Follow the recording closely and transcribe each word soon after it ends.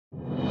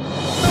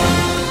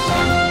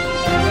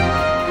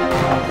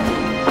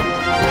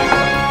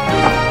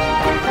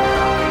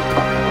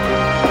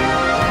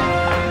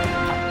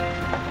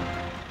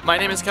My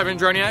name is Kevin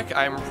Droniak.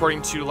 I am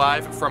reporting to you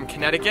live from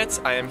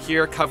Connecticut. I am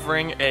here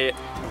covering a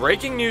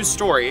breaking news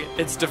story.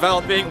 It's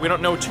developing. We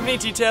don't know too many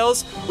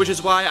details, which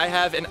is why I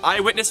have an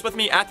eyewitness with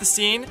me at the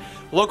scene.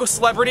 Local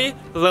celebrity,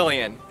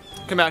 Lillian.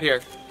 Come out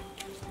here.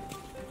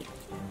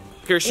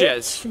 Here she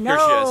is. Here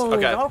she is.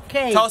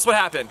 Okay. Tell us what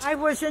happened. I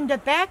was in the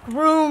back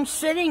room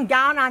sitting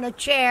down on a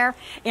chair,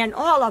 and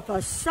all of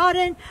a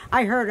sudden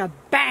I heard a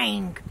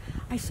bang.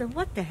 I said,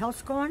 what the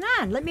hell's going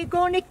on? Let me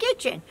go in the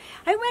kitchen.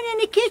 I went in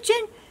the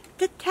kitchen.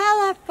 The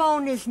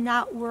telephone is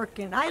not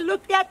working. I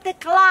looked at the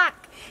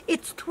clock.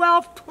 It's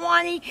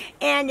 12:20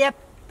 and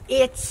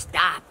it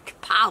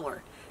stopped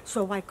power.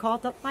 So I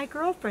called up my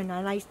girlfriend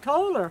and I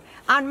told her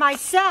on my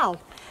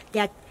cell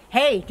that,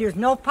 hey, there's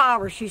no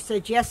power. She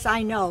said, yes,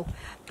 I know.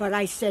 But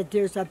I said,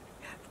 there's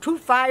two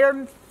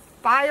fire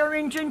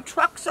engine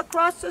trucks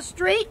across the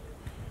street.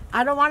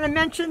 I don't want to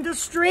mention the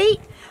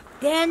street.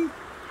 Then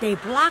they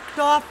blocked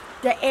off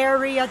the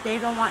area. They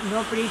don't want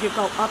nobody to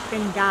go up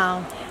and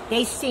down.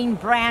 They seen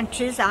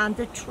branches on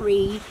the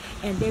tree,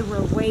 and they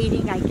were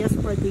waiting, I guess,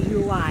 for the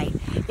UI.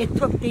 It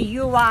took the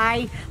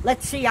UI.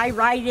 Let's see, I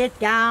write it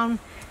down.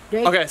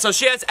 Okay, so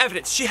she has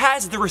evidence. She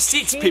has the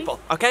receipts, people.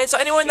 Okay, so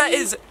anyone that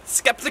is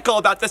skeptical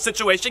about this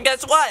situation,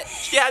 guess what?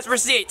 She has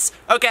receipts,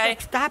 okay?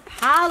 Stop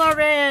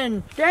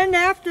hollering. Then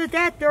after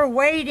that, they're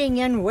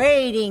waiting and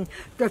waiting.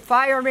 The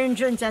fire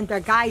engines and the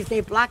guys, they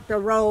blocked the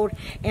road,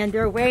 and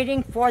they're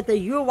waiting for the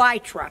UI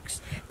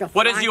trucks.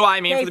 What does UI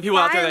mean for the people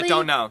out there that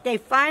don't know? They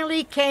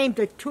finally came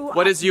to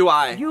What is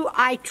UI?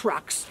 UI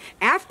trucks.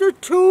 After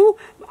 2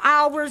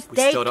 hours, they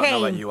came. We still don't know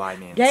what UI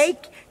means.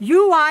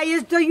 UI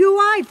is the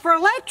UI for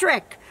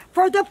electric.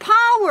 For the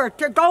power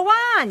to go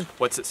on.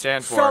 What's it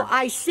stand for? So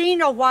I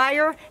seen a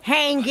wire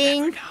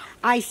hanging.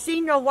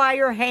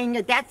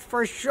 That's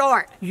for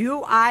short.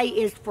 UI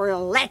is for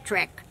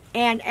electric.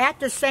 And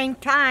at the same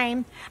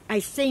time,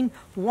 I seen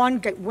one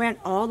that went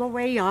all the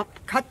way up,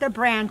 cut the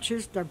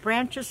branches. The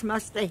branches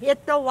must have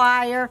hit the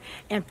wire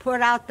and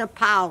put out the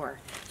power.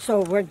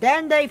 So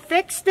then they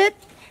fixed it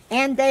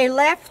and they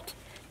left.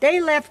 They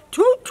left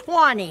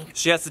 2:20.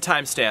 She has the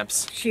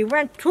timestamps. She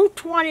went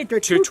 2:20. The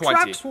two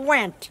trucks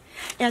went.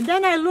 And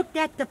then I looked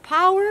at the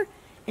power,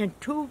 and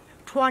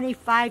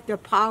 2:25 the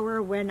power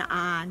went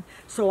on.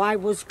 So I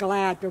was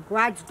glad. The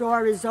garage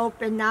door is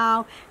open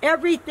now.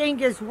 Everything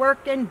is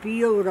working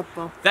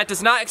beautiful. That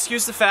does not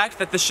excuse the fact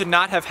that this should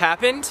not have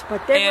happened.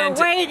 But they were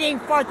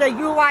waiting for the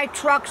UI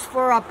trucks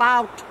for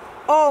about,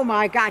 oh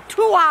my God,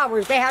 2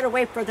 hours. They had to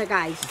wait for the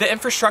guys. The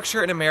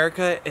infrastructure in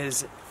America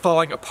is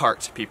falling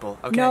apart, people.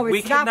 Okay, no, it's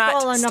we cannot not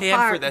falling stand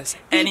apart. for this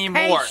Be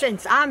anymore.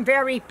 Patience. I'm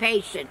very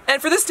patient.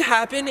 And for this to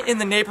happen in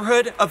the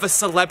neighborhood of a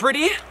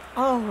celebrity,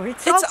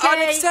 it's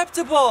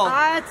unacceptable.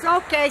 It's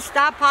okay.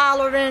 Stop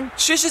hollering.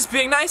 She's just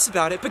being nice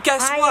about it. But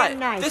guess I what? am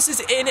nice. This is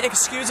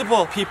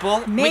inexcusable,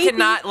 people. We Maybe-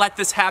 cannot let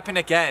this happen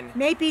again.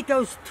 Maybe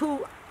those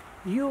two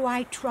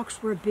UI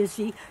trucks were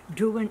busy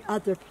doing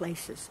other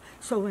places.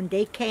 So when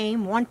they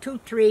came, 1, 2,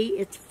 3,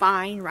 it's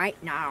fine right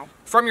now.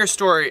 From your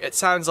story, it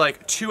sounds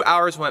like 2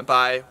 hours went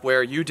by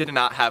where you did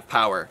not have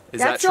power.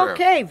 Is that true?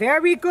 That's okay.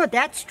 Very good.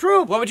 That's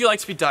true. What would you like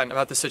to be done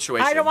about the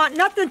situation? I don't want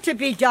nothing to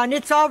be done.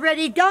 It's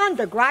already done.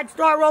 The garage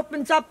door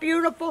opens up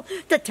beautiful.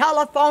 The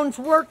telephone's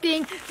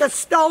working. The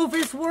stove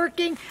is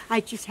working.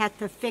 I just had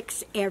to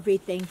fix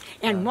everything.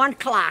 And one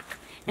clock.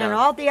 And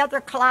all the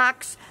other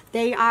clocks,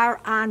 they are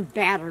on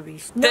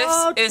batteries.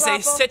 No This is a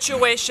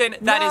situation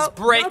that is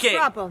breaking.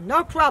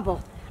 No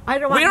trouble. I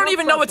don't want We don't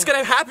even know what's going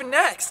to happen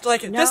next.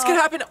 Like, this could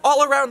happen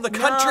all around the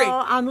country.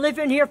 No, I'm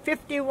living here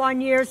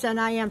 51 years and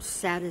I am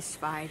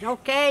satisfied.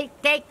 Okay?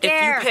 Take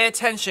care. If you pay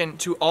attention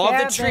to all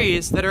the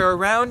trees that are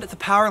around the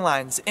power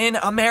lines in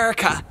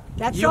America,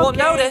 you will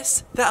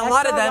notice that a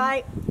lot of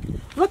them...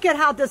 Look at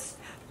how the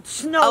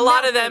snow A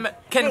lot of them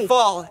can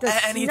fall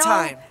at any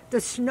time.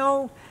 The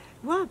snow...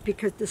 Well,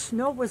 because the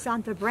snow was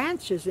on the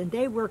branches and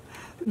they were,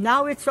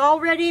 now it's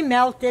already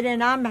melted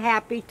and I'm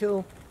happy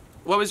too.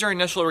 What was your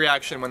initial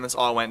reaction when this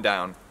all went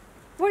down?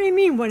 What do you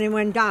mean when it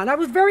went down? I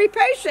was very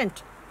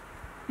patient.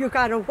 You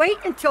gotta wait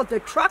until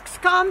the trucks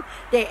come,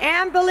 the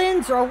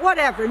ambulance or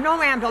whatever.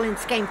 No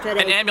ambulance came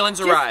today. An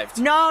ambulance arrived.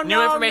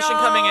 New information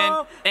coming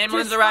in.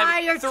 Ambulance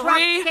arrived.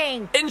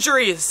 3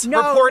 injuries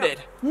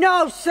reported.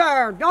 No,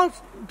 sir.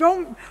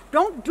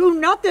 Don't do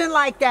nothing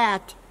like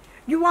that.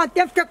 You want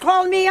them to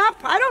call me up?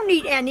 I don't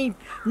need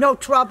no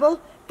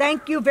trouble.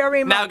 Thank you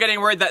very much. Now getting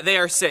word that they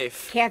are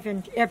safe.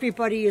 Kevin,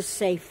 everybody is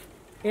safe.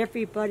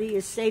 Everybody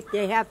is safe.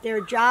 They have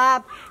their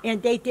job,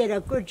 and they did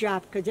a good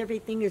job because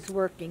everything is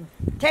working.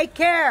 Take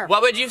care.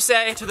 What would you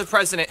say to the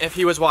president if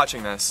he was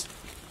watching this?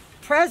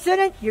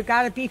 President, you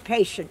got to be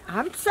patient.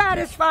 I'm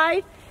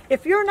satisfied.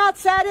 If you're not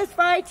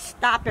satisfied,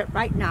 stop it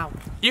right now.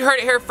 You heard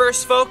it here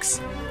first, folks.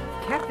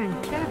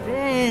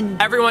 Kevin.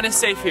 Everyone is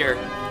safe here.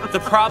 The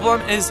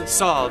problem is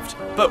solved,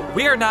 but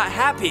we're not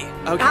happy,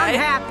 okay? I'm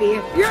happy.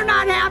 If you're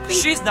not happy,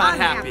 she's not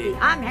happy.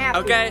 I'm happy.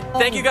 Okay,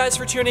 thank you guys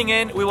for tuning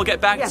in. We will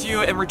get back to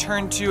you and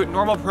return to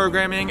normal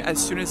programming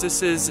as soon as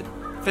this is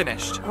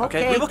finished.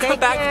 Okay, We will come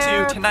back take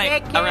care, to you tonight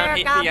take care, around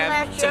 8 God p.m.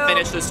 bless to you.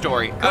 finish the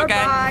story. Okay?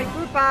 Goodbye,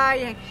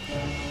 goodbye.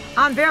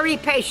 I'm very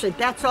patient,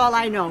 that's all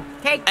I know.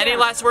 Take care. Any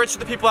last words for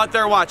the people out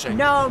there watching?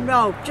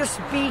 No, just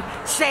be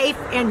safe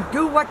and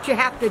do what you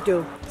have to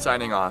do.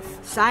 Signing off.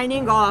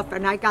 Signing off,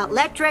 and I got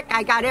electric,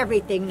 I got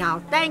everything now.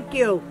 Thank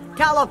you.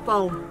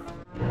 Telephone.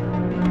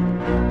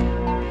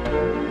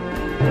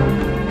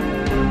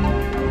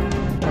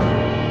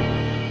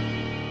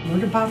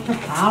 What about the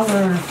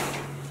power?